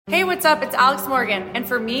Hey, what's up? It's Alex Morgan. And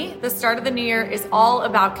for me, the start of the new year is all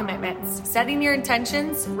about commitments. Setting your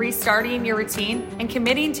intentions, restarting your routine, and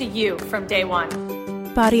committing to you from day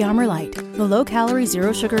one. Body Armor Light, the low-calorie,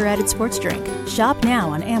 zero-sugar added sports drink. Shop now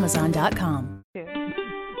on Amazon.com.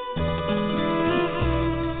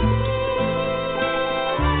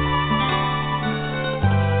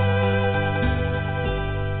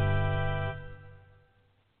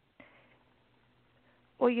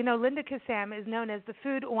 Well, you know, Linda Kissam is known as the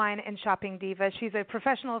food, wine, and shopping diva. She's a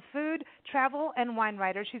professional food, travel, and wine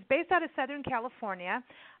writer. She's based out of Southern California.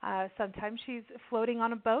 Sometimes she's floating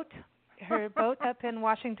on a boat, her boat up in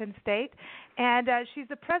Washington State. And she's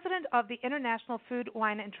the president of the International Food,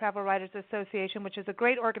 Wine, and Travel Writers Association, which is a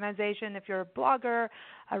great organization if you're a blogger,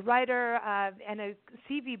 a writer, and a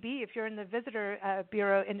CVB if you're in the visitor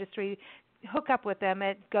bureau industry. Hook up with them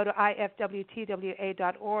go to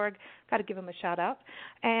ifwtwa.org. Got to give them a shout out.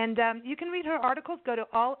 And you can read her articles. Go to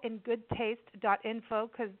allingoodtaste.info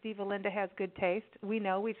because Diva Linda has good taste. We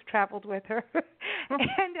know. We've traveled with her. And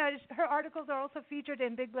her articles are also featured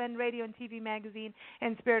in Big Blend Radio and TV Magazine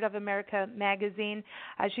and Spirit of America Magazine.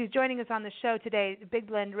 She's joining us on the show today, Big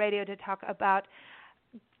Blend Radio, to talk about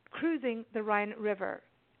cruising the Rhine River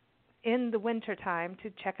in the wintertime to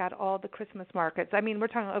check out all the Christmas markets. I mean, we're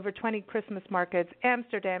talking over 20 Christmas markets,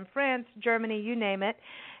 Amsterdam, France, Germany, you name it.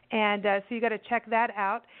 And so you got to check that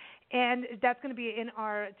out. And that's going to be in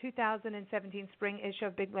our 2017 spring issue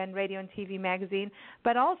of Big Blend Radio and TV Magazine.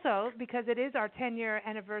 But also, because it is our 10-year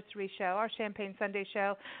anniversary show, our Champagne Sunday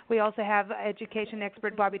show, we also have education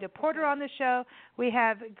expert Bobby DePorter on the show. We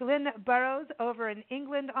have Glenn Burrows over in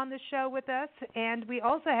England on the show with us. And we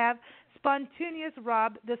also have Spontaneous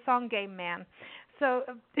Rob, the song game man. So,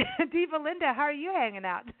 Diva Linda, how are you hanging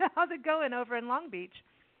out? How's it going over in Long Beach?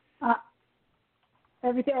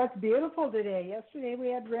 Everything was beautiful today. Yesterday we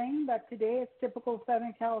had rain, but today it's typical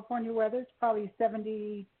Southern California weather. It's probably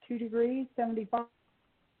 72 degrees, 75.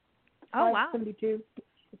 Oh, wow. 72.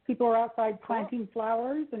 People are outside planting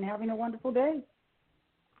flowers and having a wonderful day.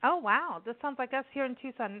 Oh, wow. This sounds like us here in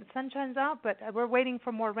Tucson. Sunshine's out, but we're waiting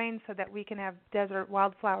for more rain so that we can have desert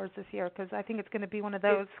wildflowers this year because I think it's going to be one of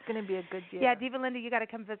those. It's going to be a good year. Yeah, Diva Linda, you got to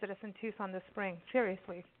come visit us in Tucson this spring.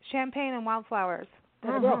 Seriously. Champagne and wildflowers.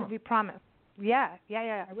 We promise. Yeah.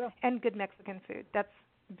 I will. And good Mexican food. That's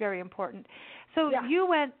very important. So you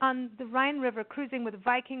went on the Rhine River cruising with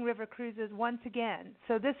Viking River Cruises once again.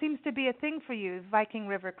 So this seems to be a thing for you, Viking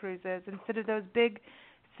River Cruises, instead of those big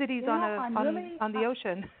cities on the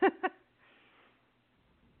ocean.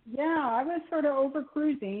 I was sort of over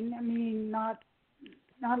cruising. I mean, not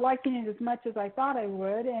liking it as much as I thought I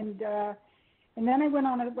would, and then I went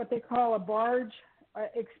on what they call a barge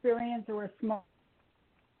experience or a small.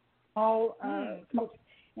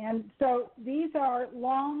 And so these are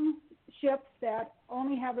long ships that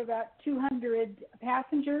only have about 200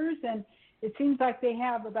 passengers, and it seems like they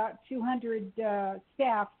have about 200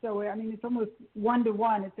 staff. So, I mean, it's almost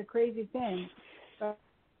 1-to-1. It's a crazy thing.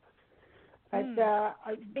 I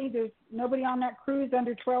think there's nobody on that cruise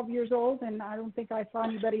under 12 years old, and I don't think I saw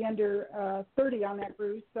anybody under 30 on that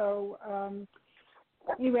cruise. So,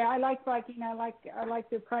 anyway, I like Viking. I like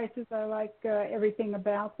their prices. I like everything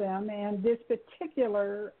about them. And this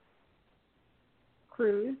particular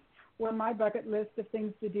cruise on my bucket list of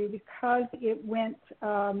things to do because it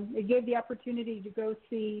gave the opportunity to go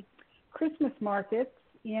see Christmas markets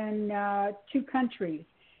in 2 countries,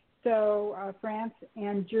 so France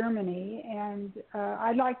and Germany. And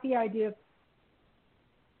I like the idea of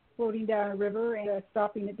floating down a river and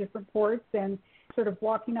stopping at different ports and sort of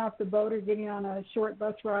walking off the boat or getting on a short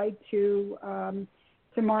bus ride to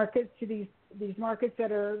markets, to these markets that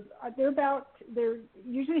they're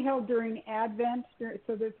usually held during Advent,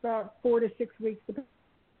 so there's about 4 to 6 weeks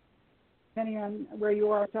depending on where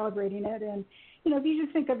you are celebrating it. And if you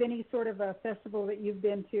just think of any sort of a festival that you've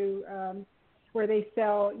been to where they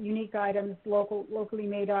sell unique items, locally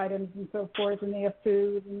made items and so forth, and they have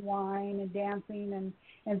food and wine and dancing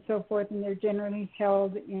and so forth, and they're generally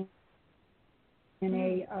held in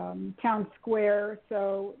a town square,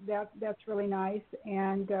 so that's really nice.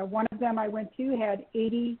 And one of them I went to had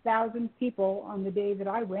 80,000 people on the day that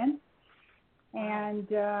I went, and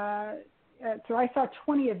so I saw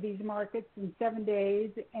 20 of these markets in 7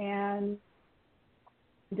 days, and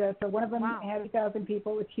so one of them had 1,000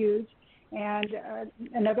 people. It was huge, and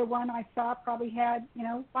another one I saw probably had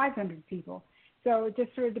 500 people. So it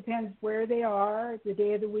just sort of depends where they are, the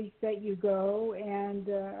day of the week that you go, and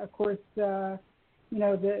of course. The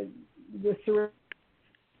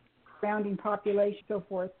surrounding population, so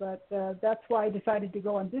forth. But that's why I decided to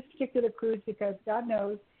go on this particular cruise because God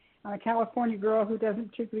knows I'm a California girl who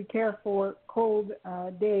doesn't particularly care for cold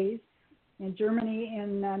days. In Germany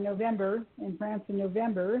in November, in France in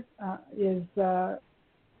November, is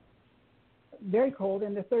very cold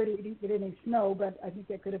in the 30s. We didn't get any snow, but I think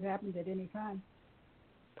that could have happened at any time.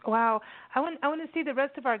 Wow. I want to see the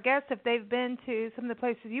rest of our guests if they've been to some of the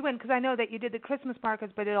places you went, because I know that you did the Christmas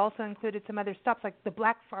markets, but it also included some other stops like the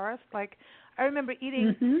Black Forest. Like I remember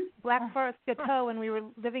eating Black Forest gâteau when we were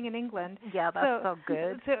living in England. Yeah, that's so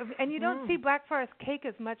good. So, and you don't see Black Forest cake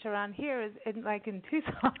as much around here as in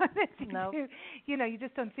Tucson. No. You know, you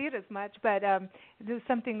just don't see it as much. But this is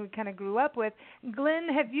something we kind of grew up with. Glenn,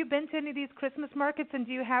 have you been to any of these Christmas markets, and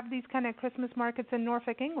do you have these kind of Christmas markets in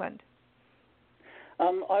Norfolk, England?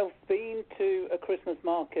 I've been to a Christmas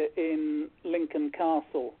market in Lincoln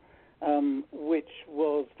Castle, which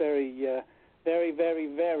was very,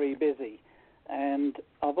 very busy. And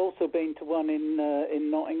I've also been to one in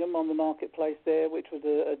Nottingham on the marketplace there, which was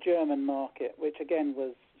a German market, which again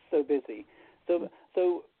was so busy.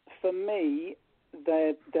 So for me,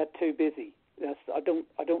 they're too busy. I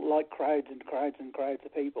don't like crowds and crowds and crowds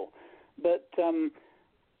of people. But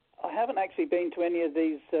I haven't actually been to any of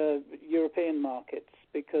these European markets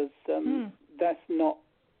because that's not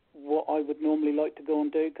what I would normally like to go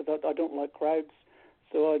and do because I don't like crowds,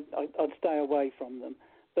 so I'd stay away from them.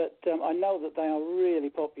 But I know that they are really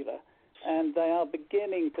popular, and they are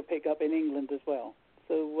beginning to pick up in England as well.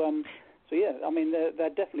 So yeah, I mean they're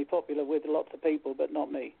definitely popular with lots of people, but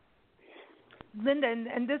not me. Linda,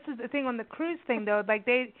 and this is the thing on the cruise thing though, like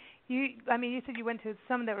you said you went to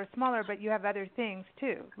some that were smaller, but you have other things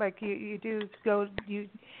too. Like you do go.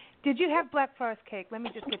 Did you have Black Forest cake? Let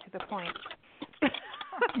me just get to the point.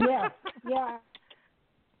 Yeah.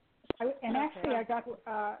 Actually, I got.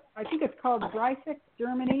 I think it's called Breisig,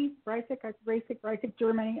 Germany. Breisig,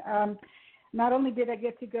 Germany. Not only did I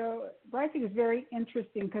get to go, Breisig is very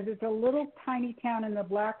interesting because it's a little tiny town in the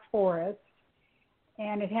Black Forest,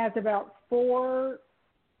 and it has about 4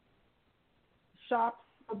 shops.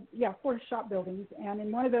 Yeah, 4 shop buildings, and in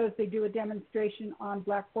one of those they do a demonstration on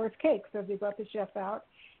Black Forest cake. So they brought the chef out,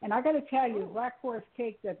 and I got to tell you, Black Forest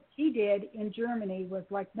cake that he did in Germany was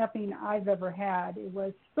like nothing I've ever had. It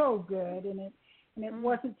was so good, and it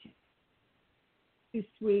wasn't too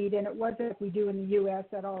sweet, and it wasn't like we do in the U.S.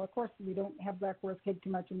 at all. Of course, we don't have Black Forest cake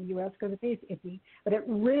too much in the U.S. because it tastes iffy, but it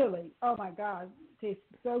really, oh my God, tastes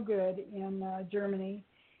so good in Germany.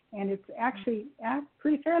 And it's actually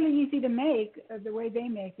pretty fairly easy to make the way they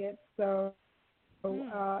make it. So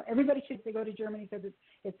everybody should go to Germany because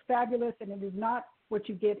it's fabulous, and it is not what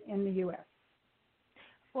you get in the U.S.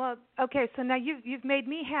 Well, okay, so now you've made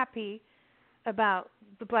me happy about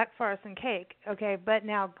the Black Forest and cake. Okay, but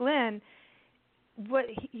now Glenn,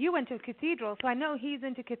 you went to a cathedral, so I know he's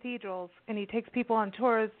into cathedrals, and he takes people on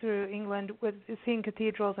tours through England with seeing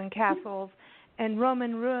cathedrals and castles and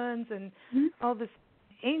Roman ruins and all this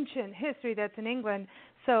ancient history that's in England.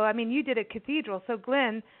 So, I mean, you did a cathedral. So,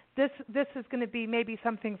 Glenn, this is going to be maybe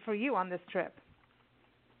something for you on this trip.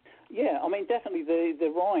 Yeah, I mean, definitely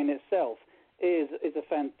the Rhine itself is a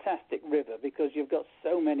fantastic river because you've got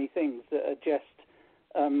so many things that are just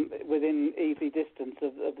within easy distance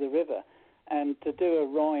of the river. And to do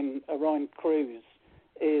a Rhine cruise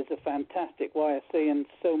is a fantastic way of seeing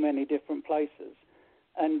so many different places.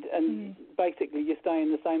 And basically you stay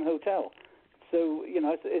in the same hotel. So, you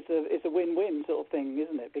know, it's a win-win sort of thing,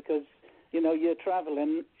 isn't it? Because, you know, you're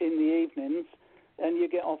traveling in the evenings and you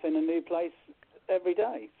get off in a new place every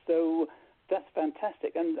day. So that's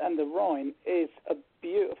fantastic. And the Rhine is a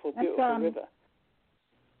beautiful river.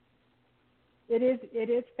 It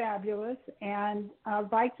is fabulous. And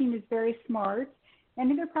Viking is very smart.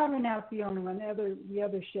 And they're probably not the only one. The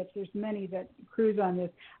other ships, there's many that cruise on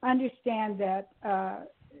this. I understand that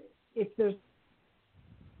if there's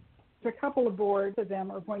a couple aboard, of them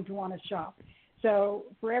are going to want to shop. So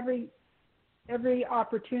for every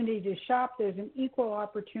opportunity to shop, there's an equal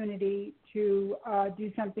opportunity to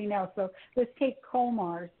do something else. So let's take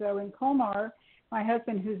Colmar. So in Colmar, my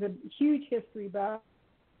husband, who's a huge history buff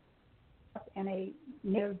and a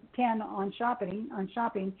 10 on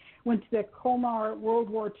shopping, went to the Colmar World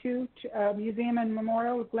War II Museum and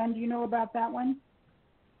Memorial. Glenn, do you know about that one?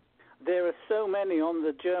 There are so many on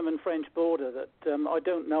the German-French border that I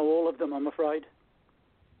don't know all of them, I'm afraid.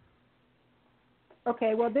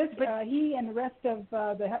 Okay, well, he and the rest of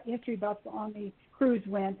the history buffs on the cruise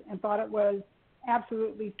went and thought it was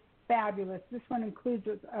absolutely fabulous. This one includes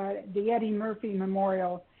the Eddie Murphy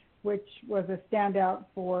Memorial, which was a standout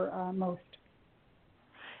for most.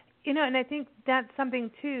 You know, and I think that's something,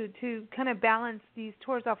 too, to kind of balance these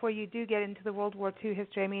tours off where you do get into the World War II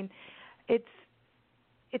history. I mean, it's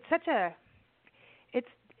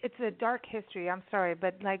it's a dark history. I'm sorry,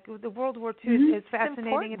 but like the World War II is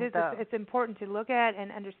fascinating. It's important to look at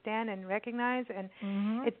and understand and recognize. And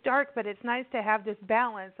it's dark, but it's nice to have this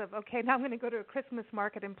balance of, okay, now I'm going to go to a Christmas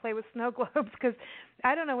market and play with snow globes, because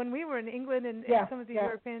I don't know, when we were in England and in some of the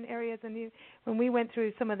European areas, and when we went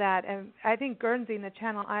through some of that, and I think Guernsey and the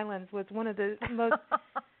Channel Islands was one of the most.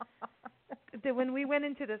 When we went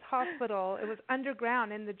into this hospital, it was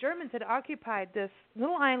underground, and the Germans had occupied this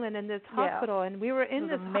little island in this hospital, and we were in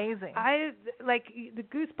this. Amazing. I like the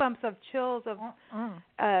goosebumps of chills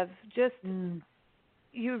of just.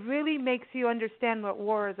 You really makes you understand what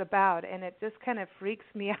war is about, and it just kind of freaks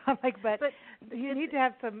me out. But you need to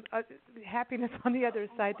have some happiness on the other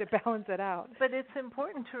side to balance it out. But it's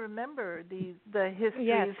important to remember the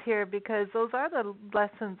histories here, because those are the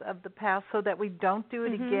lessons of the past, so that we don't do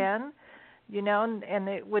it again. You know, and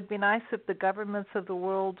it would be nice if the governments of the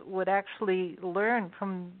world would actually learn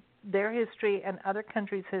from their history and other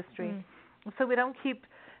countries' history, so we don't keep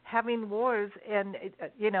having wars. And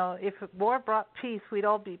you know, if war brought peace, we'd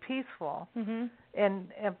all be peaceful.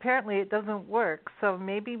 And apparently, it doesn't work. So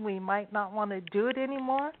maybe we might not want to do it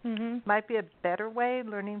anymore. Might be a better way,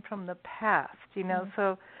 learning from the past. You know,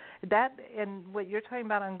 so that, and what you're talking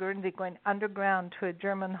about on Guernsey, going underground to a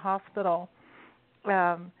German hospital.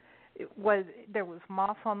 There was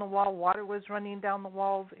moss on the wall, water was running down the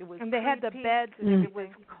walls. It was and they creepy. had the beds. It was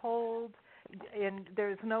cold, and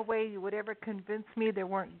there's no way you would ever convince me there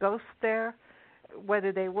weren't ghosts there.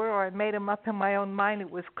 Whether they were or I made them up in my own mind, it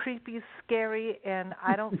was creepy, scary, and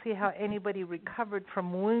I don't see how anybody recovered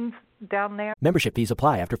from wounds down there. Membership fees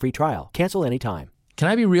apply after free trial. Cancel anytime. Can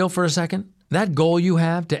I be real for a second? That goal you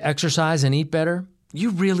have to exercise and eat better,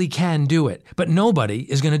 you really can do it, but nobody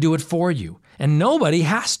is going to do it for you. And nobody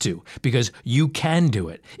has to, because you can do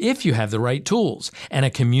it if you have the right tools and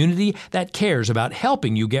a community that cares about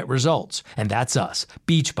helping you get results. And that's us,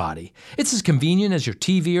 Beachbody. It's as convenient as your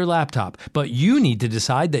TV or laptop, but you need to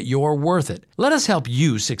decide that you're worth it. Let us help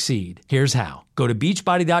you succeed. Here's how. Go to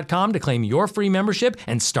Beachbody.com to claim your free membership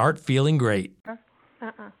and start feeling great.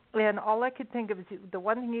 And all I could think of is the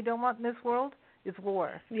one thing you don't want in this world is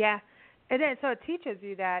war. Yeah. So it teaches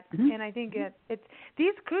you that, and I think it's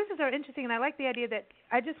these cruises are interesting, and I like the idea that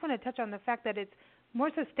I just want to touch on the fact that it's more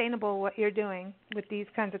sustainable what you're doing with these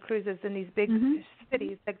kinds of cruises than these big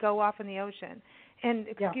cities that go off in the ocean and,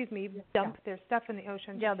 dump their stuff in the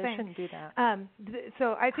ocean. Yeah, they shouldn't do that.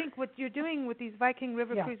 So I think what you're doing with these Viking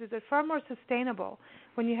River cruises is far more sustainable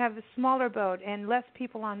when you have a smaller boat and less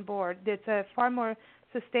people on board. It's a far more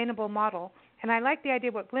sustainable model. And I like the idea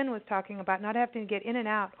of what Glenn was talking about, not having to get in and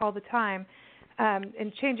out all the time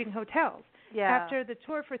and changing hotels. Yeah. After the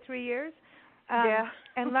tour for 3 years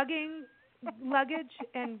and luggage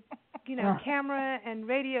and, camera and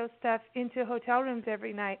radio stuff into hotel rooms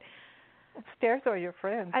every night. Stairs are your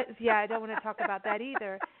friends. I don't want to talk about that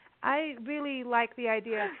either. I really like the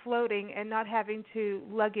idea of floating and not having to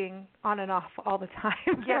lugging on and off all the time,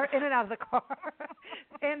 or in and out of the car,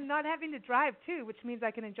 and not having to drive too, which means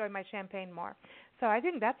I can enjoy my champagne more. So I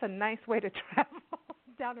think that's a nice way to travel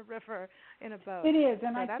down a river in a boat. It is,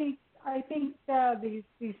 and so I think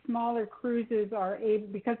these smaller cruises are able,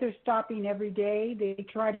 because they're stopping every day. They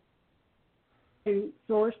try to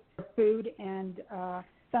source food and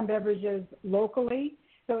some beverages locally.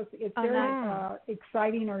 So it's very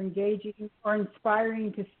exciting or engaging or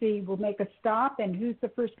inspiring to see. We'll make a stop, and who's the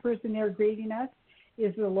first person there greeting us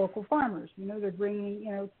is the local farmers. They're bringing,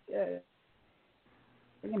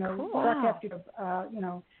 truck after,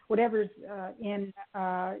 whatever's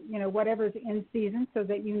whatever's in season, so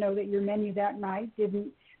that that your menu that night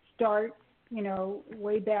didn't start,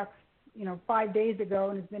 way back, 5 days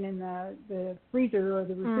ago and has been in the freezer or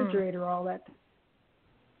the refrigerator all that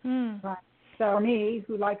time. So me,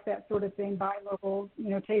 who likes that sort of thing, buy local,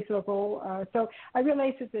 taste local. So I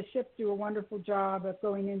realize that the ships do a wonderful job of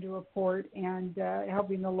going into a port and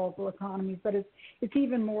helping the local economies. But it's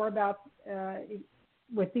even more about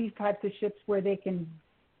with these types of ships where they can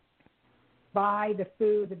buy the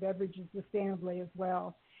food, the beverages sustainably as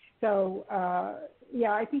well. So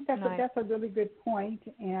I think that's a really good point.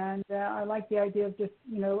 And I like the idea of just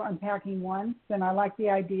unpacking once, and I like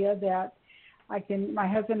the idea that my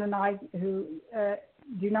husband and I, who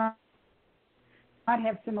do not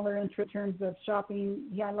have similar interests in terms of shopping.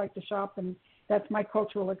 I like to shop, and that's my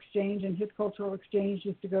cultural exchange. And his cultural exchange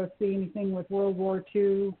is to go see anything with World War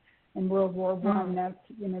II and World War I.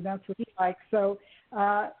 That's what he likes. So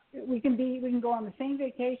we can go on the same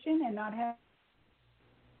vacation and not have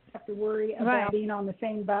to worry about being on the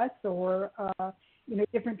same bus or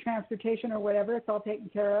different transportation or whatever. It's all taken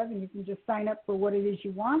care of, and you can just sign up for what it is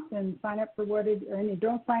you want and sign up for and you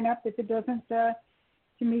don't sign up if it doesn't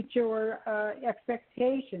to meet your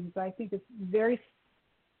expectations. I think it's very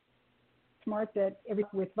smart that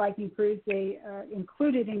with Viking Cruise, they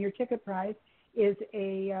included in your ticket price is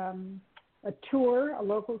a tour, a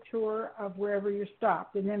local tour of wherever you're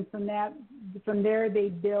stopped, and then from there they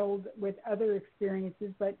build with other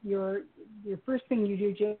experiences. But your first thing you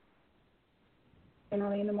do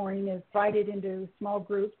generally in the morning is divide it into small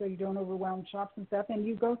groups so you don't overwhelm shops and stuff, and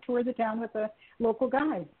you go tour the town with a local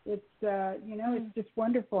guide. It's it's just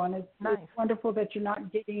wonderful, and it's wonderful that you're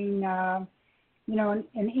not getting an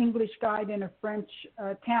English guide in a French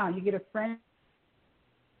town. You get a French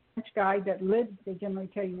guide that lives. They generally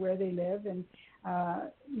tell you where they live, and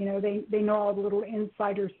they know all the little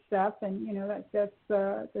insider stuff, and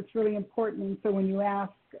that's really important. And so when you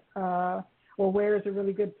ask, where is a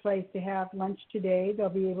really good place to have lunch today, they'll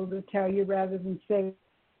be able to tell you rather than say,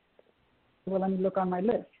 well, let me look on my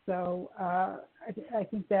list. So I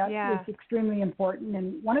think that is extremely important.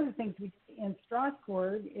 And one of the things we did in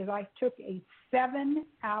Strasbourg is I took a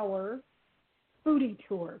 7-hour foodie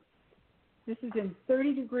tour. This is in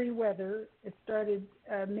 30-degree weather. It started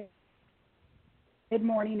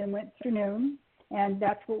mid-morning and went through noon, and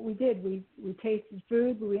that's what we did. We tasted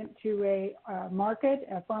food. We went to a market,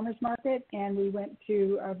 a farmer's market, and we went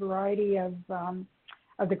to a variety of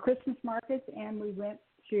the Christmas markets, and we went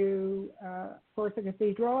to, of course, the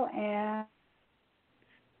cathedral, and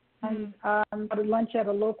had lunch at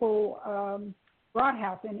a local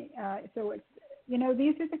broadhouse. And so it's,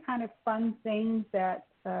 these are the kind of fun things that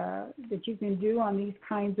you can do on these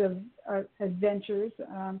kinds of adventures.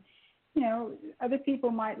 Other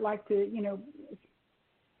people might like to,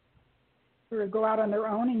 sort of go out on their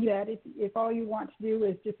own, and that if all you want to do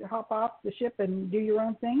is just hop off the ship and do your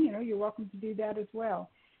own thing, you're welcome to do that as well.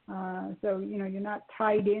 So, you're not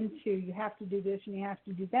tied into, you have to do this and you have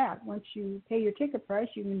to do that. Once you pay your ticket price,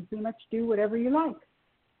 you can pretty much do whatever you like.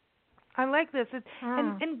 I like this.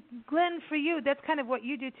 And Glenn, for you, that's kind of what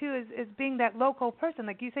you do too, is being that local person.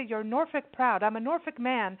 Like you say, you're Norfolk proud. I'm a Norfolk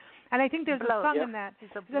man, and I think there's a song in that. He's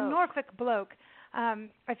a Norfolk bloke.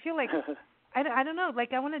 I feel like, I don't know,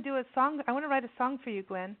 like I want to do a song. I want to write a song for you,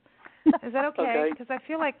 Glenn. Is that okay? Because I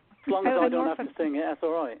feel like as long as I don't have to sing it, that's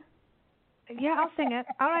all right. Yeah, I'll sing it.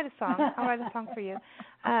 I'll write a song. I'll write a song for you.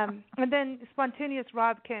 And then Spontaneous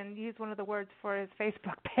Rob can use one of the words for his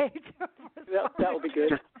Facebook page. That would be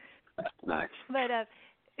good. Nice. But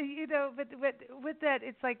but with that,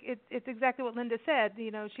 it's like it's exactly what Linda said.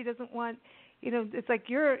 She doesn't want. It's like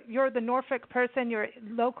you're the Norfolk person. You're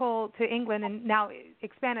local to England, and now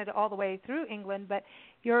expanded all the way through England. But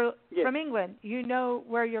you're from England. You know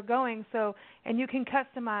where you're going. So, and you can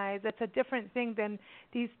customize. That's a different thing than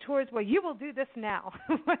these tours where you will do this now,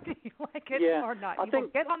 whether you like it or not. You will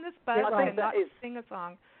get on this bus and not sing a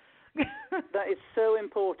song. That is so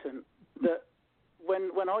important. That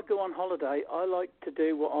when I go on holiday, I like to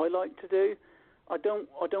do what I like to do. I don't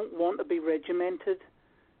want to be regimented.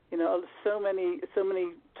 So many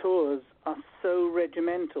tours are so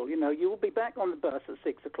regimental. You will be back on the bus at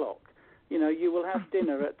 6 o'clock. You will have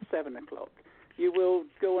dinner at 7 o'clock. You will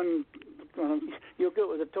go you'll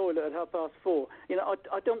go to the toilet at 4:30.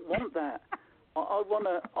 I don't want that. I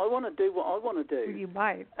want to do what I want to do. You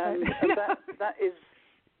might. And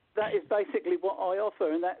that is basically what I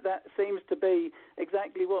offer, and that seems to be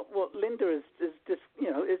exactly what Linda is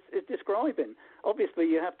describing. Obviously,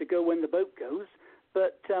 you have to go when the boat goes.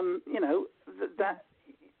 But,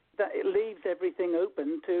 that it leaves everything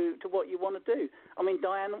open to what you want to do. I mean,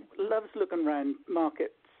 Diane loves looking around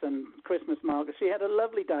markets and Christmas markets. She had a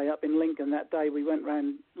lovely day up in Lincoln that day we went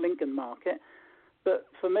round Lincoln Market. But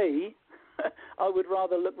for me, I would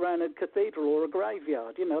rather look around a cathedral or a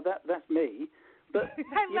graveyard. That's me. But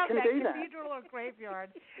I love you can that, do cathedral or graveyard.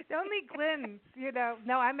 Only Glenn,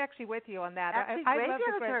 no, I'm actually with you on that. Actually, I graveyards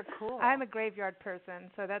love are cool. I'm a graveyard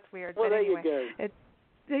person, so that's weird. Well, but there anyway,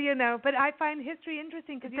 you go. But I find history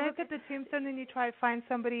interesting because you look at the tombstone and you try to find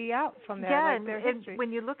somebody out from there, like their history.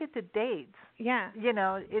 When you look at the dates,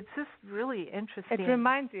 it's just really interesting. It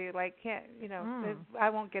reminds you, I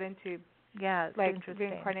won't get into like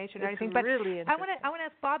reincarnation or anything, but really I want to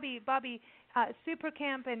ask Bobby, Super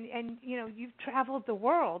Camp, and you've traveled the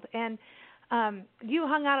world, and you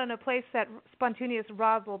hung out in a place that Spontaneous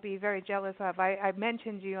Rob will be very jealous of. I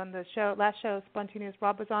mentioned you on the last show Spontaneous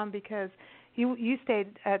Rob was on because you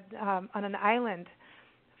stayed on an island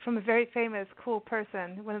from a very famous, cool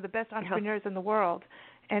person, one of the best entrepreneurs in the world,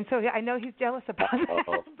 and so I know he's jealous about that.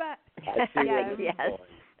 But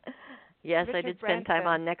yes, I did spend time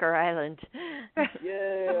on Necker Island.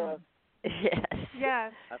 Yeah. Yes.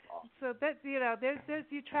 Yes. That's awesome. So that there's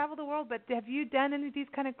you travel the world, but have you done any of these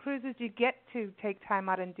kind of cruises? Do you get to take time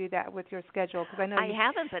out and do that with your schedule? Because I know I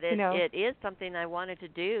haven't, but it is something I wanted to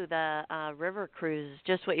do. The river cruise,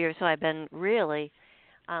 just what you're. So I've been really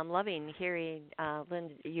loving hearing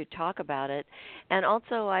Linda you talk about it, and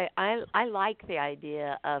also I like the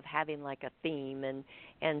idea of having like a theme and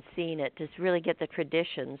seeing it to really get the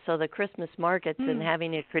tradition. So the Christmas markets and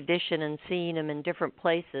having a tradition and seeing them in different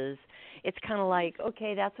places, it's kind of like,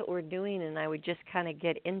 okay, that's what we're doing, and I would just kind of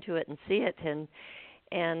get into it and see it,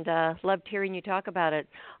 and loved hearing you talk about it.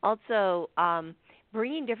 Also,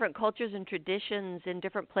 bringing different cultures and traditions in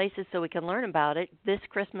different places so we can learn about it. This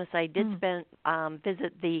Christmas, I did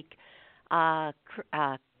visit the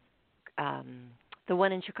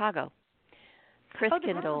one in Chicago,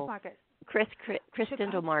 Christkindl.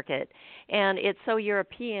 Christkindl Market, and it's so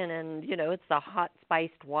European, and it's the hot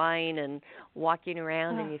spiced wine and walking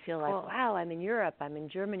around, and you feel like, wow, I'm in Europe, I'm in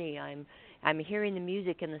Germany, I'm hearing the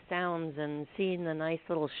music and the sounds and seeing the nice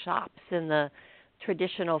little shops and the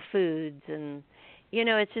traditional foods, and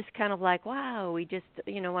it's just kind of like, wow, we just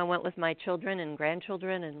I went with my children and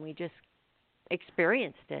grandchildren, and we just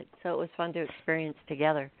experienced it, so it was fun to experience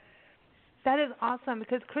together. That is awesome,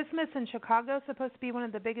 because Christmas in Chicago is supposed to be one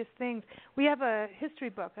of the biggest things. We have a history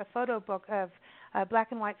book, a photo book of black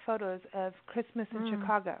and white photos of Christmas in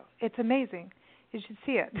Chicago. It's amazing. You should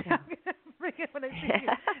see it. Yeah. I'm going to bring it when I see you,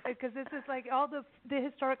 because this is like all the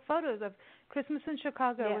historic photos of Christmas in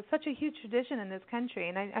Chicago. Yeah. It's such a huge tradition in this country,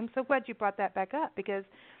 and I'm so glad you brought that back up, because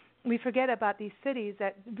we forget about these cities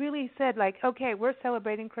that really said, like, okay, we're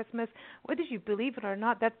celebrating Christmas. Whether you believe it or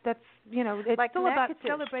not, that's it's like still about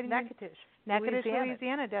celebrating. Natchitoches,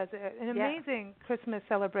 Louisiana does an amazing Christmas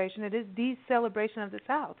celebration. It is the celebration of the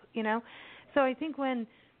South, So I think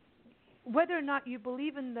whether or not you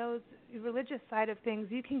believe in those religious side of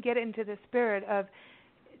things, you can get into the spirit of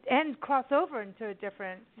and cross over into a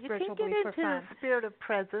different spiritual belief for fun. You can get into the spirit of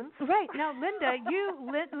presence. Right. Now, Linda,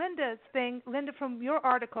 from your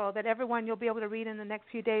article that you'll be able to read in the next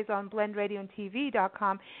few days on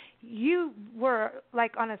blendradioandtv.com, you were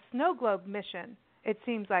like on a snow globe mission, it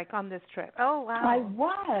seems like, on this trip. Oh, wow. I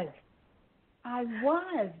was.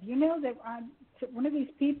 That I'm one of these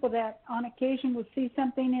people that on occasion will see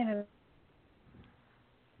something in a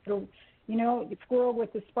squirrel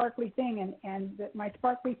with the sparkly thing, and my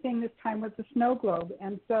sparkly thing this time was the snow globe.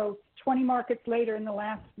 And so 20 markets later, in the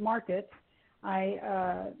last market,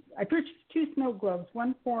 I purchased 2 snow globes,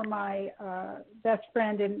 one for my best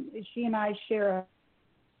friend, and she and I share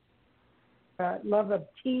a love of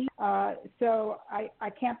tea. So I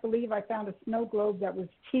can't believe I found a snow globe that was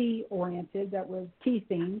tea-oriented, that was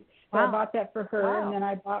tea-themed. So I bought that for her, and then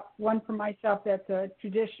I bought one for myself that's a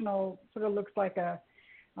traditional, sort of looks like a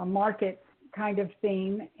market kind of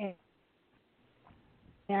theme,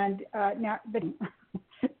 and now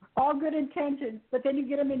all good intentions, but then you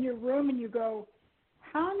get them in your room and you go,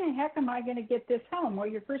 how in the heck am I going to get this home? Well,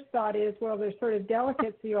 your first thought is, well, they're sort of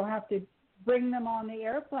delicate, so you'll have to bring them on the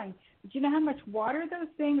airplane. But you know how much water those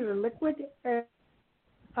things are, liquid?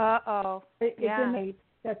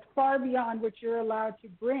 That's far beyond what you're allowed to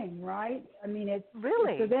bring, right? I mean, it's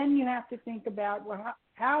really. So then you have to think about, well,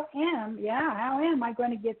 how am I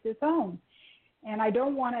going to get this home? And I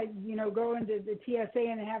don't want to, go into the TSA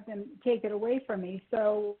and have them take it away from me.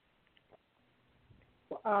 So,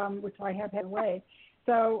 which I have had away.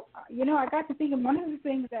 So, I got to think of one of the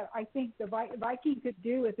things that I think the Viking could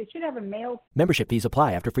do is they should have a mail. Membership fees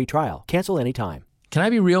apply after free trial. Cancel anytime. Can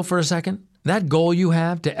I be real for a second? That goal you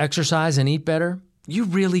have to exercise and eat better, you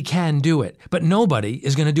really can do it, but nobody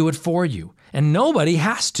is going to do it for you. And nobody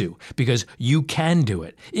has to, because you can do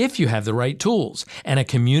it if you have the right tools and a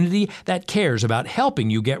community that cares about helping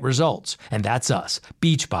you get results. And that's us,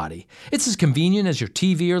 Beachbody. It's as convenient as your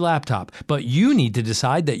TV or laptop, but you need to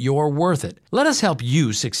decide that you're worth it. Let us help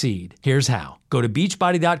you succeed. Here's how. Go to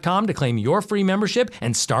beachbody.com to claim your free membership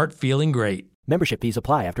and start feeling great. Membership fees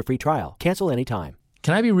apply after free trial. Cancel anytime.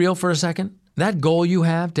 Can I be real for a second? That goal you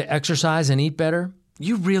have to exercise and eat better,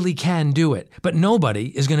 you really can do it, but nobody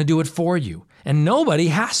is going to do it for you. And nobody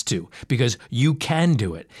has to, because you can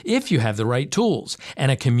do it if you have the right tools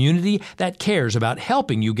and a community that cares about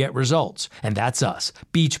helping you get results. And that's us,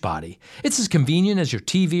 Beachbody. It's as convenient as your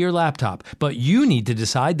TV or laptop, but you need to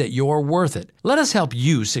decide that you're worth it. Let us help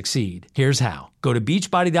you succeed. Here's how. Go to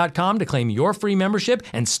beachbody.com to claim your free membership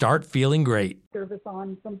and start feeling great. Service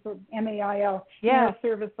on some sort of MAIL,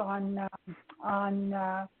 service on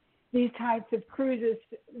these types of cruises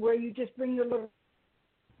where you just bring your little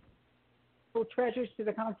treasures to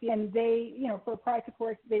the concierge, and they, for a price, of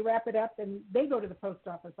course, they wrap it up and they go to the post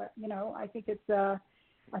office. I think it's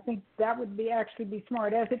I think that would actually be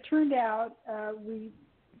smart. As it turned out, we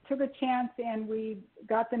took a chance and we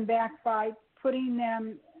got them back by putting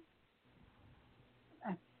them.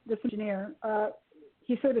 This engineer,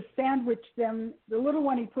 he sort of sandwiched them. The little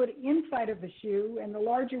one he put inside of the shoe, and the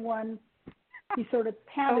larger one he sort of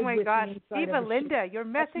padded with. Oh my gosh, the inside Diva of the Linda, shoe. you're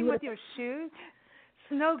messing with your shoes.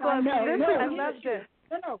 Snow gloves. I love this.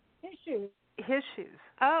 No, his shoes. His shoes.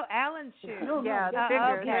 Oh, Alan's shoes. Yeah, they're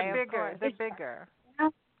bigger. okay, They're bigger. They're bigger.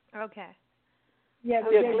 Okay. Yeah,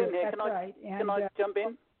 Glenn here. that's right. Can I jump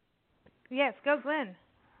in? Yes, go Glenn.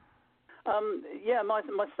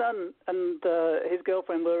 My son and his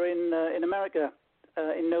girlfriend were in America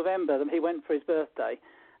in November. He went for his birthday,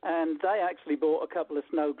 and they actually bought a couple of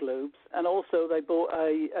snow globes, and also they bought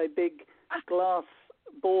a big glass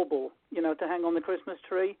bauble, to hang on the Christmas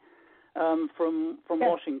tree from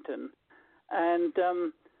Washington. And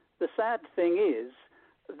the sad thing is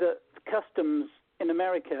that customs in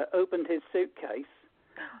America opened his suitcase,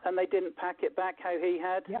 and they didn't pack it back how he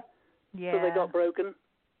had. Yep. Yeah. So they got broken.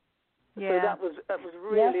 Yeah. So that was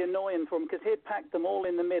really annoying for him, because he'd packed them all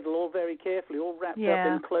in the middle, all very carefully, all wrapped up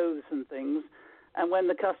in clothes and things. And when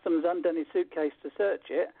the customs undone his suitcase to search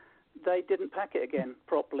it, they didn't pack it again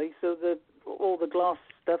properly. So all the glass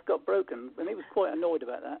stuff got broken, and he was quite annoyed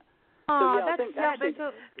about that. Oh, I think actually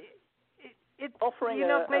offering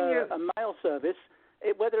a mail service,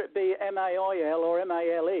 whether it be MAIL or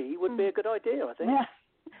MALE, would be a good idea, I think. Yeah.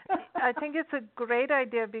 I think it's a great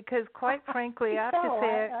idea because, quite frankly, I have to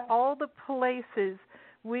say, all the places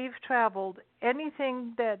we've traveled,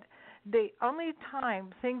 anything that the only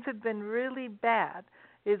time things have been really bad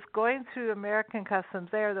is going through American customs.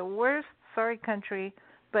 They are the worst, sorry country,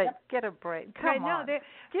 but get a break. Come on.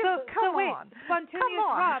 So wait, on. Spontaneous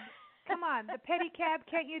Rob, come on. The pedicab,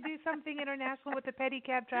 can't you do something international with the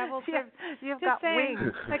pedicab travel? You've Just got saying,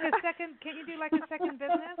 wings. Like a second, can't you do like a second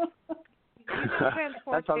business?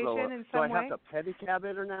 Transportation in some way. So I have to pedicab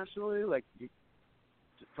internationally,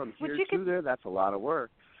 from here to there. That's a lot of work.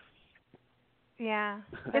 Yeah,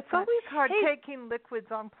 it's always hard taking liquids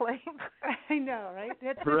on planes. I know, right?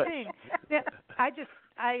 That's the thing. Yeah,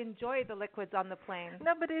 I enjoy the liquids on the plane.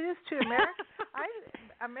 No, but it is true.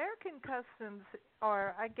 American customs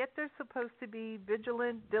I get they're supposed to be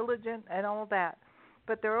vigilant, diligent, and all that,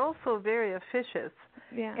 but they're also very officious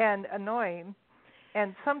and annoying.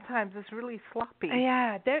 And sometimes it's really sloppy.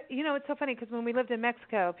 Yeah, it's so funny because when we lived in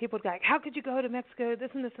Mexico, people would be like, "How could you go to Mexico? This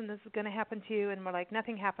and this and this is going to happen to you." And we're like,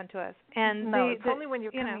 "Nothing happened to us." And it's only when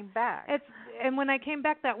you're coming back. And when I came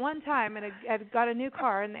back that one time and I got a new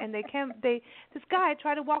car and this guy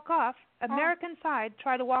tried to walk off, American side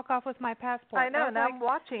tried to walk off with my passport. I know, and I'm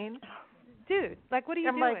watching. Dude, what are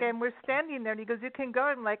you doing? And we're standing there, and he goes, "You can go."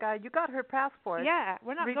 I'm like, "You got her passport." Yeah,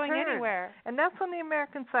 we're not going anywhere. And that's on the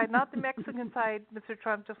American side, not the Mexican side, Mr.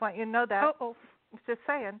 Trump. Just want you to know that. Just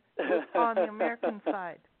saying, it's on the American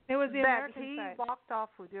side. It was the American side. He walked off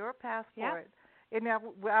with your passport. Yeah. And I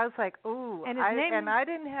was like, "Ooh!" And I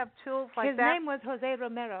didn't have chills like that. His name was Jose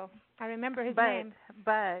Romero. I remember his name.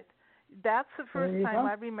 But that's the first time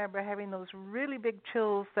I remember having those really big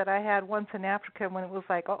chills that I had once in Africa when it was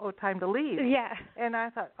like, time to leave. Yeah. And I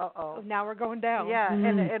thought, now we're going down. Yeah,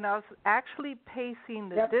 and I was actually pacing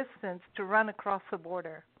the distance to run across the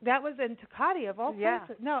border. That was in Tecate of all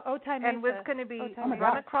places. No, Otay Mesa. And was going to be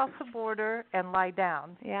run across the border and lie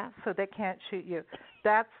down. Yeah. So they can't shoot you.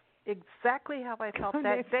 That's exactly how I felt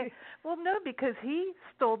that day. Well, no, because he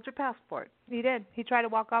stole your passport. He did. He tried to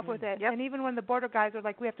walk off with it. Yep. And even when the border guys were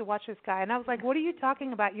like, "We have to watch this guy," and I was like, "What are you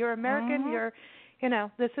talking about? You're American. You're,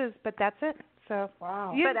 but that's it." So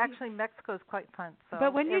wow. But actually, Mexico is quite fun. So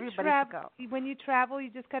but when you travel, you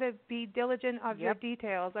just got to be diligent of your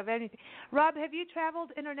details of anything. Rob, have you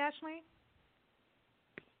traveled internationally?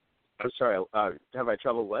 I'm sorry. Have I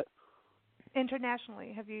traveled what?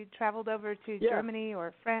 Internationally, have you traveled over to Germany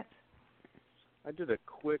or France? I did a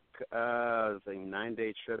quick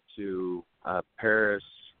 9-day trip to Paris,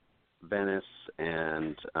 Venice,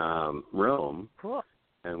 and Rome. Cool.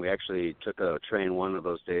 And we actually took a train one of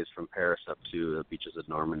those days from Paris up to the beaches of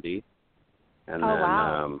Normandy. And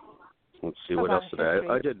let's see, what else did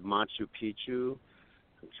I did Machu Picchu.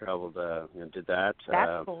 I traveled, did that.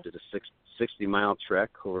 That's cool. Did a 60-mile trek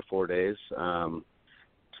over 4 days.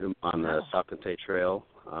 On the Salcantay Trail,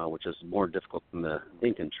 which is more difficult than the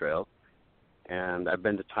Incan Trail. And I've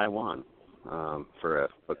been to Taiwan for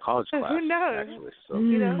a college class. Who knows? Actually. So,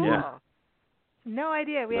 No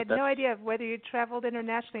idea. We had no idea of whether you traveled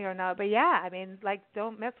internationally or not. But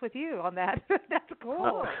don't mess with you on that. That's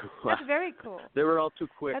cool. That's very cool. They were all too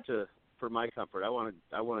quick for my comfort. I want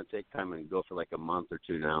to take time and go for like a month or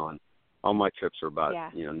two now and all my trips are about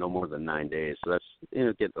no more than 9 days. So that's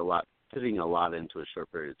fitting a lot into a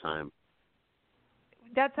short period of time.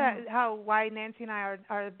 That's why Nancy and I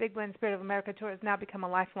are the Big Blend Spirit of America tour has now become a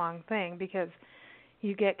lifelong thing, because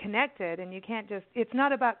you get connected and you can't just. It's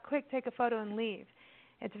not about quick take a photo and leave.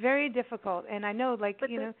 It's very difficult, and I know,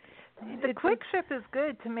 the quick trip is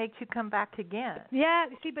good to make you come back again. Yeah,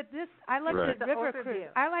 see, but I like the river cruise.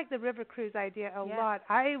 I like the river cruise idea a lot.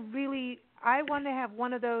 I want to have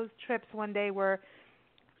one of those trips one day where,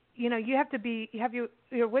 you have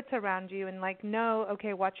your wits around you and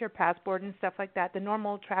watch your passport and stuff like that, the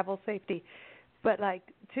normal travel safety. But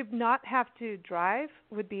to not have to drive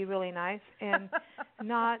would be really nice, and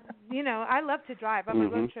not, I love to drive. I'm a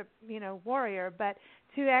road trip, warrior, but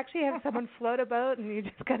to actually have someone float a boat and you're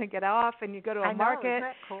just going to get off and you go to a market,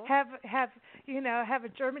 cool? have a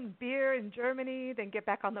German beer in Germany, then get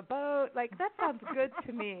back on the boat. That sounds good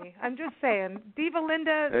to me. I'm just saying. Diva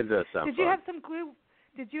Linda, it does sound did you have some glue?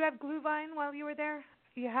 Did you have Glühwein while you were there?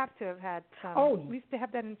 You have to have had some. Oh, we used to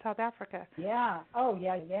have that in South Africa. Yeah. Oh,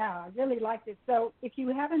 yeah. I really liked it. So if you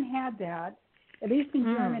haven't had that, at least in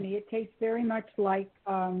Germany, it tastes very much like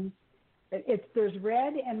there's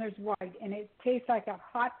red and there's white, and it tastes like a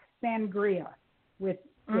hot sangria with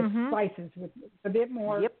spices, with a bit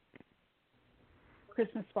more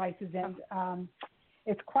Christmas spices, and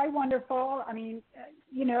it's quite wonderful. I mean,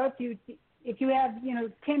 if you have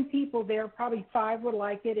 10 people there, probably 5 will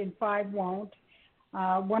like it and 5 won't.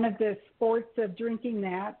 One of the sports of drinking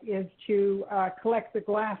that is to collect the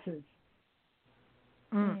glasses.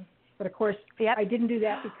 But of course, I didn't do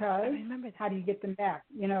that because how do you get them back?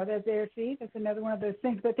 That's another one of those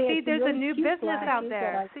things. But there's a new business out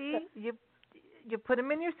there. You put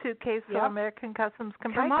them in your suitcase so American Customs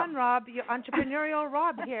can Come break on, them. Rob, you're entrepreneurial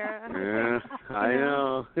Rob here. I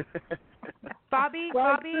know. Bobby,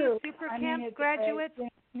 Super Camp graduates,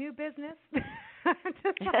 new business. There's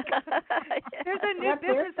a new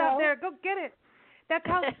business out there. Go get it. That's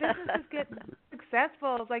how businesses get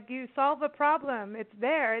successful. It's you solve a problem. It's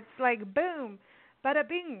there. It's boom, bada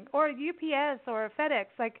bing. Or UPS or FedEx.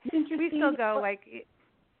 We still go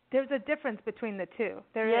there's a difference between the two.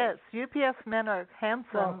 Yes, UPS men are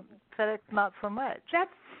handsome. FedEx not so much.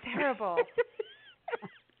 That's terrible.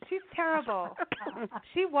 She's terrible.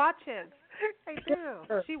 She watches. I do.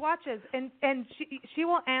 She watches, and she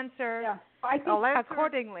will answer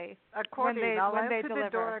accordingly. When they deliver. The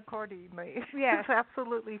door accordingly. Yes, it's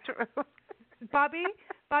absolutely true. Bobby,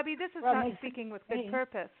 this is not speaking with good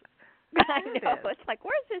purpose. I know. It's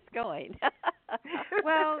where's this going?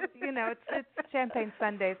 Well, it's Champagne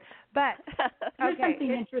Sundays, but here's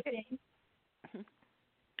something interesting.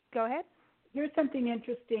 Go ahead. Here's something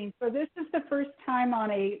interesting. So this is the first time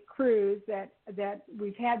on a cruise that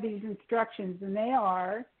we've had these instructions, and they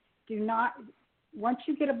are: once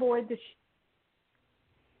you get aboard the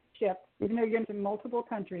ship, even though you're into multiple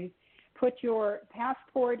countries, put your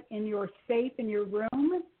passport in your safe in your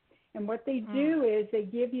room. And what they do is they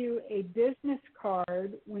give you a business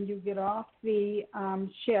card when you get off the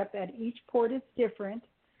ship. At each port is different.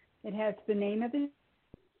 It has the name of the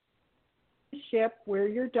ship, where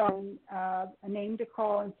you're done, a name to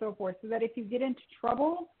call, and so forth, so that if you get into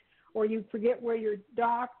trouble or you forget where you're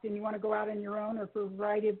docked and you want to go out on your own, or for a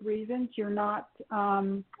variety of reasons, you're not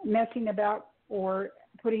messing about or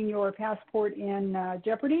putting your passport in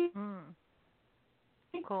jeopardy.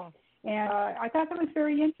 Cool. And I thought that was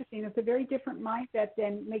very interesting. It's a very different mindset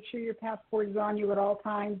than make sure your passport is on you at all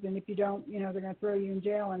times, and if you don't, they're going to throw you in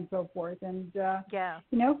jail and so forth. And, for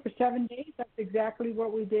 7 days, that's exactly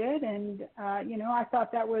what we did. And, I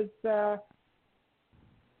thought that was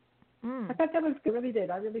I thought that was good. I really did.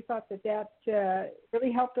 I really thought that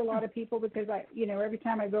really helped a lot of people, because every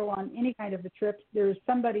time I go on any kind of a trip, there's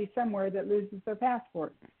somebody somewhere that loses their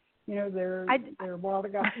passport. Their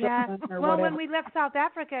wallet got stolen or whatever. When we left South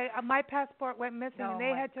Africa, my passport went missing, and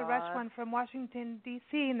they had to rush one from Washington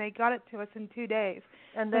D.C. and they got it to us in 2 days,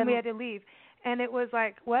 and then we had to leave. And it was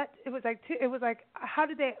what? It was how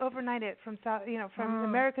did they overnight it from from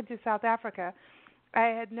America to South Africa? I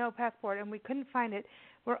had no passport, and we couldn't find it.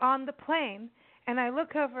 We're on the plane, and I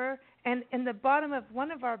look over, and in the bottom of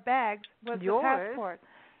one of our bags was the passport.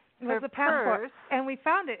 Was the passport, and we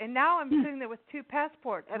found it, and now I'm sitting there with 2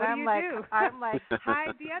 passports. And what I'm do you do? I'm like,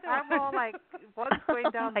 hide the other I'm one. all one's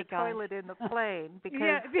going down the toilet in the plane,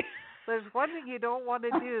 because there's one thing you don't want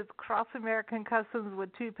to do is cross American Customs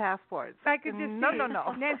with 2 passports. I could just no.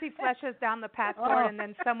 Nancy flushes down the passport, and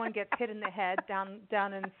then someone gets hit in the head down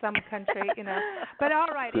in some country, But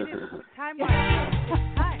all right, it is time.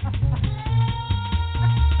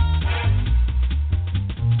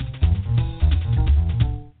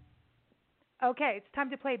 Okay, it's time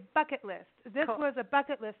to play Bucket List. This Cool. was a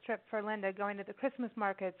bucket list trip for Linda, going to the Christmas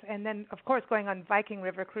markets and then, of course, going on Viking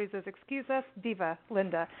River cruises. Excuse us, Diva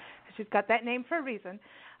Linda. She's got that name for a reason.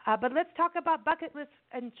 But let's talk about bucket lists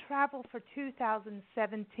and travel for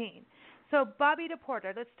 2017. So, Bobby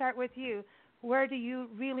DePorter, let's start with you. Where do you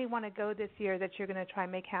really want to go this year that you're going to try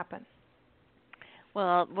and make happen?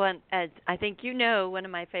 Well, I think one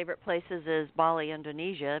of my favorite places is Bali,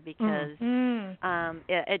 Indonesia, because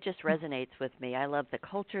it just resonates with me. I love the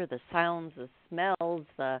culture, the sounds, the smells.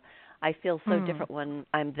 I feel so different when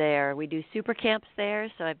I'm there. We do super camps there,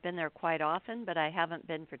 so I've been there quite often, but I haven't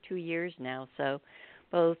been for 2 years now. So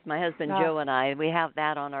both my husband Joe and I, we have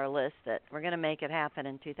that on our list that we're going to make it happen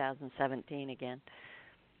in 2017 again.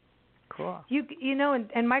 Cool. You know,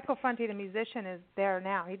 and Michael Franti, the musician, is there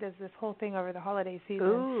now. He does this whole thing over the holiday season.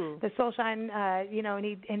 Ooh. The Soulshine,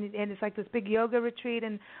 and it's like this big yoga retreat.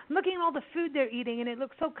 And I'm looking at all the food they're eating, and it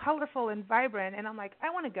looks so colorful and vibrant. And I'm like, I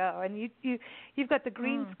want to go. And you've got the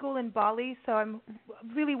Green School in Bali, so I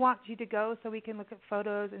really want you to go so we can look at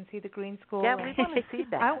photos and see the Green School. Yeah, we want to see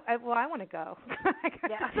that. I want to go. I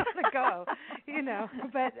want to go.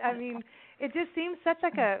 But I mean, it just seems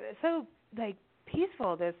so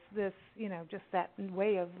peaceful, this just that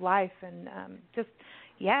way of life, and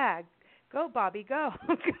go Bobby, go.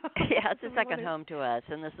 Yeah, it's a second home to us,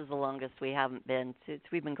 and this is the longest we haven't been since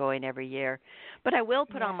we've been going every year. But I will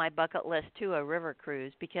put on my bucket list too a river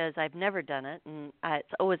cruise, because I've never done it, and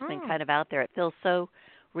it's always been kind of out there. It feels so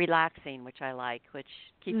relaxing, which I like, which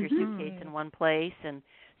keep your suitcase in one place and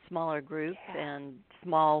smaller groups and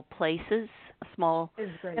small places,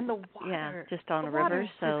 in the water. Just on a river.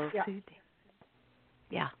 So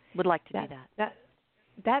would like to do that.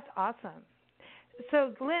 That's awesome.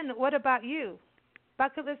 So, Glenn, what about you?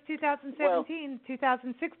 Bucket list 2017,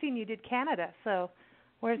 2016. You did Canada. So,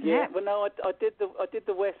 where's next? Yeah, well, no, I did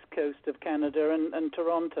the west coast of Canada and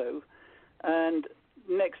Toronto, and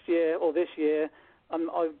next year or this year,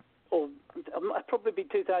 I'll probably be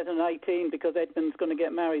 2018 because Edmund's going to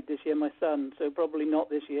get married this year, my son. So probably not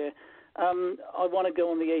this year. I want to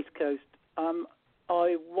go on the east coast.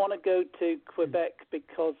 I want to go to Quebec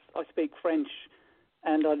because I speak French,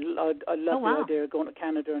 and I love the idea of going to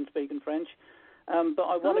Canada and speaking French. But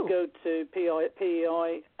I want to go to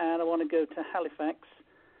PEI, and I want to go to Halifax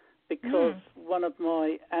because one of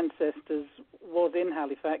my ancestors was in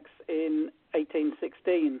Halifax in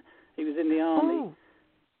 1816. He was in the army.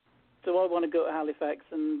 So I want to go to Halifax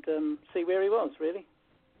and see where he was, really.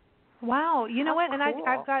 Wow. You know what? Cool.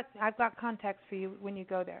 And I've got contacts for you when you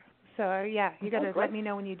go there. So, you got to let me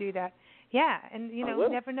know when you do that. Yeah, and, you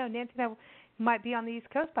never know. Nancy and I might be on the East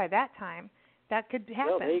Coast by that time. That could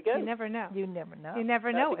happen. Well, there you go. You never know. You never know. You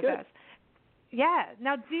never know with good. us. Yeah.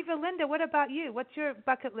 Now, Diva Linda, what about you? What's your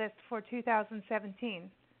bucket list for 2017?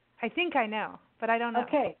 I think I know, but I don't know.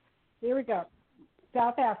 Okay, here we go.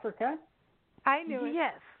 South Africa. I knew it.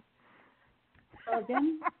 Yes.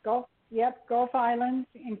 Oregon, Gulf Islands,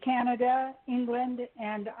 in Canada, England,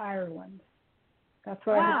 and Ireland. That's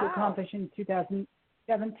what I hope to accomplish in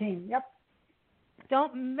 2017. Yep.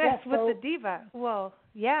 Don't mess with the Diva. Well,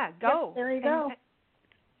 go. Yep, there you go.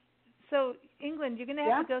 So, England, you're going to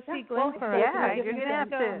have to go see Glenn for us, right? You're going to have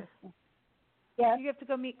to. Yes. You have to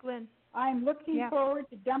go meet Glenn. I'm looking forward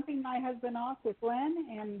to dumping my husband off with Glenn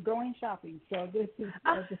and going shopping. So this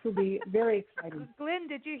will be very exciting. Glenn,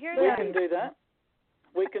 did you hear that? We can do that.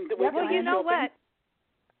 We can do. Well, you know what?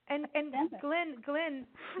 And Glenn,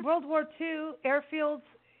 World War II airfields,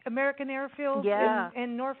 American airfields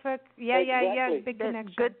in Norfolk. Exactly. Big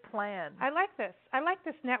connection. Good plan. I like this. I like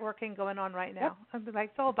this networking going on right now.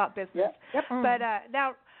 It's all about business. Yep. But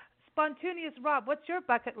now, Spontaneous Rob, what's your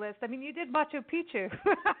bucket list? I mean, you did Machu Picchu.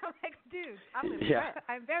 I'm like, dude, I'm impressed. Yeah.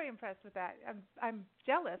 I'm very impressed with that. I'm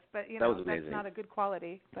jealous, but that's not a good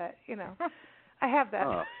quality. But I have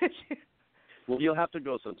that. Well, you'll have to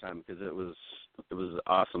go sometime because it was an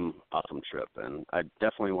awesome trip, and I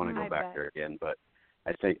definitely want to go back there again. But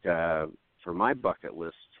I think for my bucket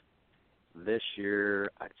list this year,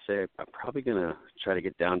 I'd say I'm probably going to try to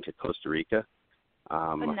get down to Costa Rica.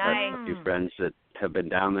 I've got a few friends that have been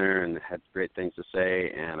down there and had great things to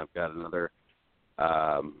say, and I've got another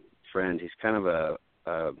friend. He's kind of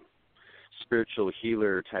a spiritual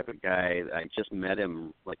healer type of guy. I just met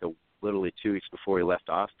him literally 2 weeks before he left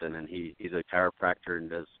Austin, and he's a chiropractor and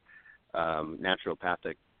does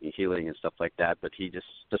naturopathic healing and stuff like that. But he just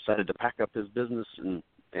decided to pack up his business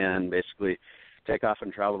and basically take off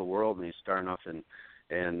and travel the world. And he's starting off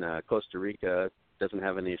in Costa Rica. Doesn't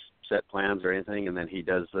have any set plans or anything, and then he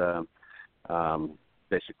does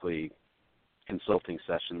basically consulting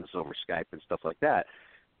sessions over Skype and stuff like that.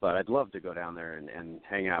 But I'd love to go down there and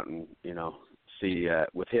hang out and see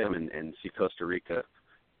with him and see Costa Rica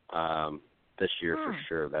this year for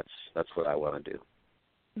sure. That's what I want to do.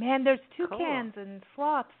 Man, there's toucans and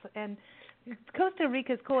sloths, and Costa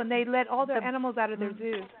Rica's cool, and they let all their animals out of their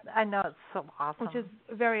zoos. I know, it's so awesome. Which is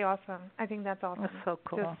very awesome. I think that's awesome. It's so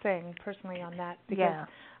cool. Just saying personally on that. Because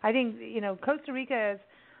I think, Costa Rica is,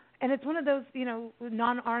 and it's one of those,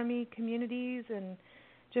 non-army communities, and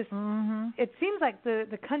just, it seems like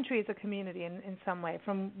the country is a community in some way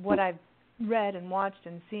from what I've read and watched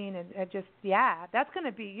and seen, and just that's going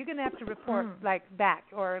to be, you're going to have to report back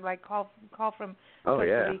or call from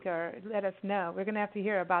Costa Rica or let us know. We're going to have to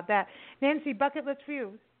hear about that. Nancy, bucket list for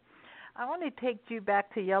you. I want to take you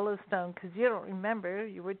back to Yellowstone because you don't remember,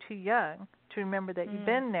 you were too young to remember that you've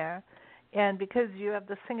been there, and because you have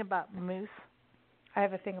this thing about moose. I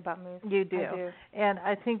have a thing about moose. You do. I do. And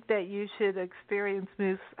I think that you should experience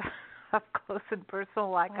moose up close and personal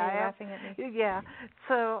like I am. Laughing at me? Yeah.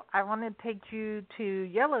 So I want to take you to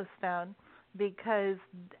Yellowstone because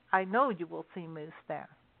I know you will see moose there.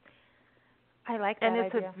 I like that idea.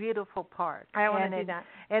 And it's a beautiful park. I want to do that.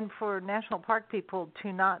 And for national park people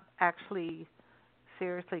to not actually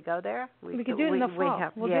seriously go there, we could do it in the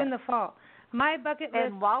fall. We'll do it in the fall. My bucket list.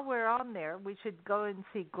 And while we're on there, we should go and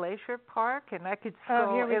see Glacier Park, and I could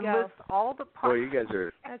go and list all the parks. Oh, you guys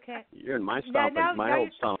are. Okay. You're in my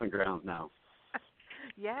old stomping ground now.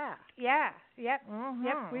 Yep. Yep.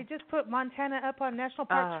 We just put Montana up on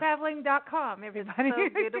nationalparktraveling.com. Everybody.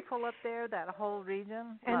 It's so beautiful up there, that whole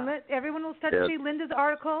region. And everyone will start to see Linda's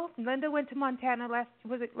article. Linda went to Montana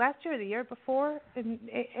last year or the year before,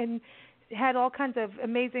 and had all kinds of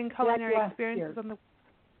amazing culinary experiences on the.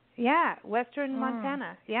 Yeah, Western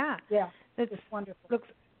Montana. Yeah. Yeah. It's wonderful. Looks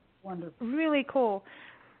wonderful. Really cool.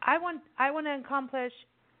 I want to accomplish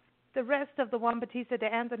the rest of the Juan Bautista de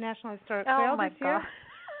Anza National Historic Trail this year.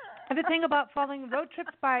 And the thing about following road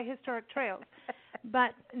trips by historic trails.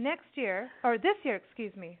 But next year, or this year,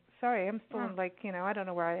 excuse me. Sorry, I'm still I don't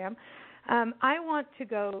know where I am. I want to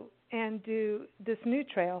go and do this new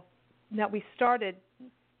trail that we started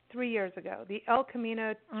 3 years ago, the El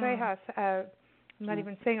Camino Trejas. I'm not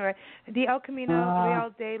even saying it right. The El Camino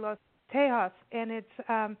Real de los Tejas, and it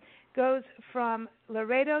goes from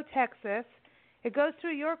Laredo, Texas. It goes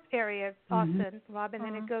through your area, Austin, Rob, and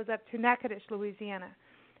then it goes up to Natchitoches, Louisiana.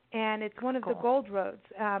 And it's one of the gold roads,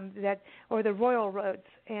 or the royal roads.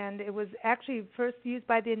 And it was actually first used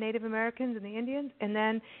by the Native Americans and the Indians, and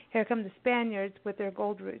then here come the Spaniards with their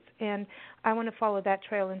gold routes. And I want to follow that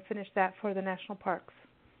trail and finish that for the national parks,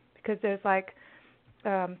 because there's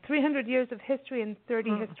 300 years of history and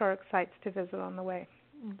 30 historic sites to visit on the way.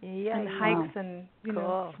 Yeah, and hikes and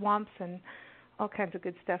swamps and all kinds of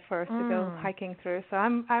good stuff for us to go hiking through. So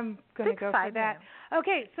I'm going to go for that.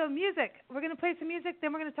 Okay, so music. We're going to play some music.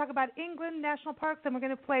 Then we're going to talk about England National Parks. Then we're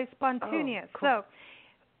going to play Spontaneous. Oh, cool.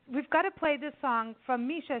 So we've got to play this song from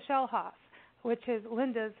Misha Schellhoff, which is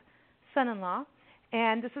Linda's son-in-law.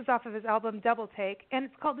 And this is off of his album Double Take, and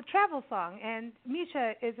it's called The Travel Song. And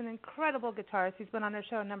Misha is an incredible guitarist. He's been on our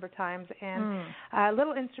show a number of times, and a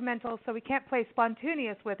little instrumental, so we can't play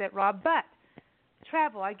Spontaneous with it, Rob. But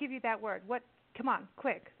travel, I give you that word. What? Come on,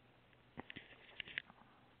 quick.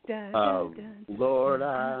 Dun, dun, dun, Lord,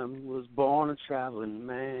 I was born a traveling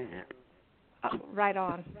man. Right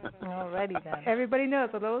on. Alrighty then. Everybody knows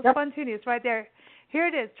a little Spontaneous right there. Here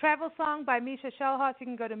it is, Travel Song by Misha Schellhoff. You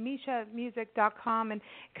can go to mishamusic.com, and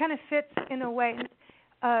it kind of fits in a way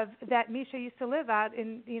of that Misha used to live out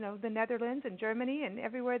in the Netherlands and Germany and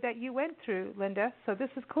everywhere that you went through, Linda. So this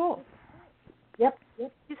is cool. Yep.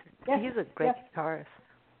 He's a great guitarist.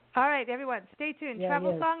 All right, everyone, stay tuned.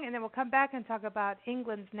 Travel Song, and then we'll come back and talk about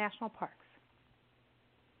England's national parks.